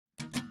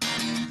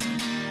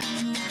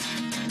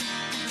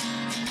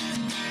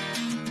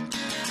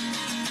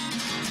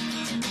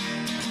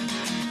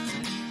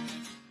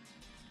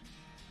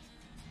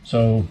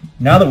So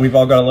now that we've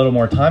all got a little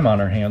more time on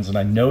our hands, and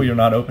I know you're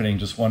not opening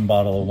just one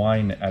bottle of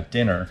wine at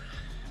dinner,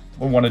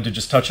 we wanted to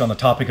just touch on the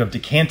topic of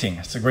decanting.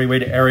 It's a great way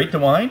to aerate the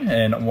wine,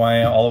 and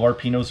why all of our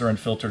Pinots are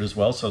unfiltered as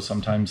well. So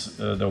sometimes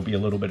there'll be a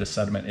little bit of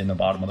sediment in the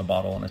bottom of the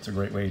bottle, and it's a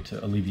great way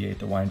to alleviate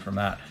the wine from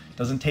that. It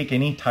doesn't take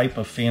any type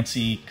of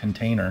fancy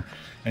container,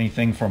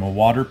 anything from a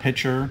water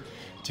pitcher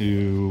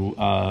to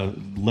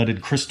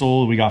leaded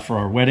crystal we got for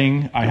our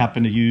wedding. I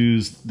happen to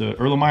use the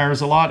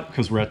Erlenmeyers a lot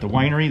because we're at the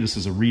winery. This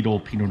is a Riedel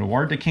Pinot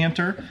Noir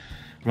decanter.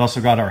 We also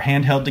got our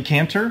handheld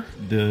decanter,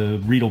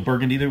 the Riedel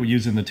Burgundy that we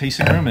use in the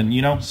tasting room, and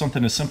you know,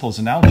 something as simple as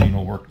an Nalgene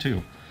will work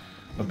too.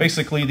 But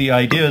basically the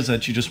idea is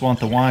that you just want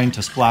the wine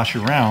to splash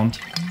around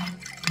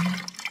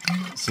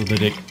so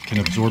that it can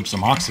absorb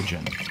some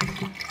oxygen.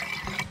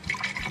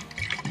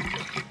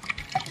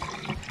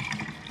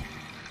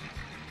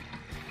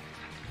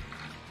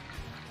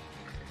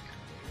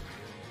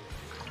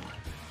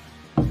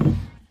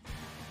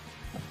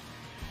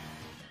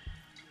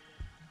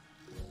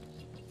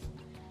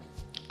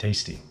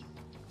 Tasty.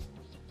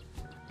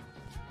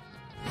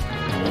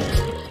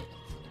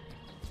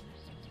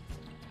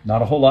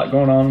 Not a whole lot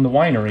going on in the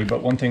winery,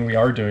 but one thing we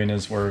are doing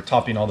is we're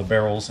topping all the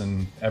barrels,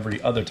 and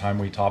every other time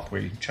we top,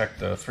 we check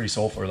the free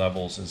sulfur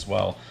levels as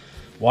well.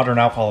 Water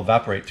and alcohol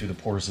evaporate through the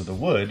pores of the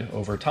wood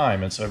over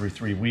time, and so every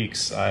 3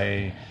 weeks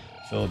I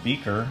fill a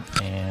beaker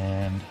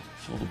and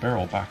fill the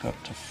barrel back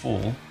up to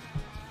full.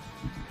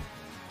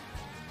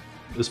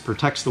 This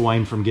protects the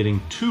wine from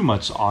getting too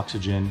much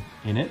oxygen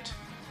in it,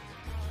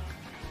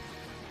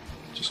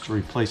 just to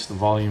replace the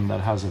volume that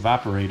has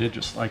evaporated,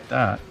 just like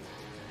that.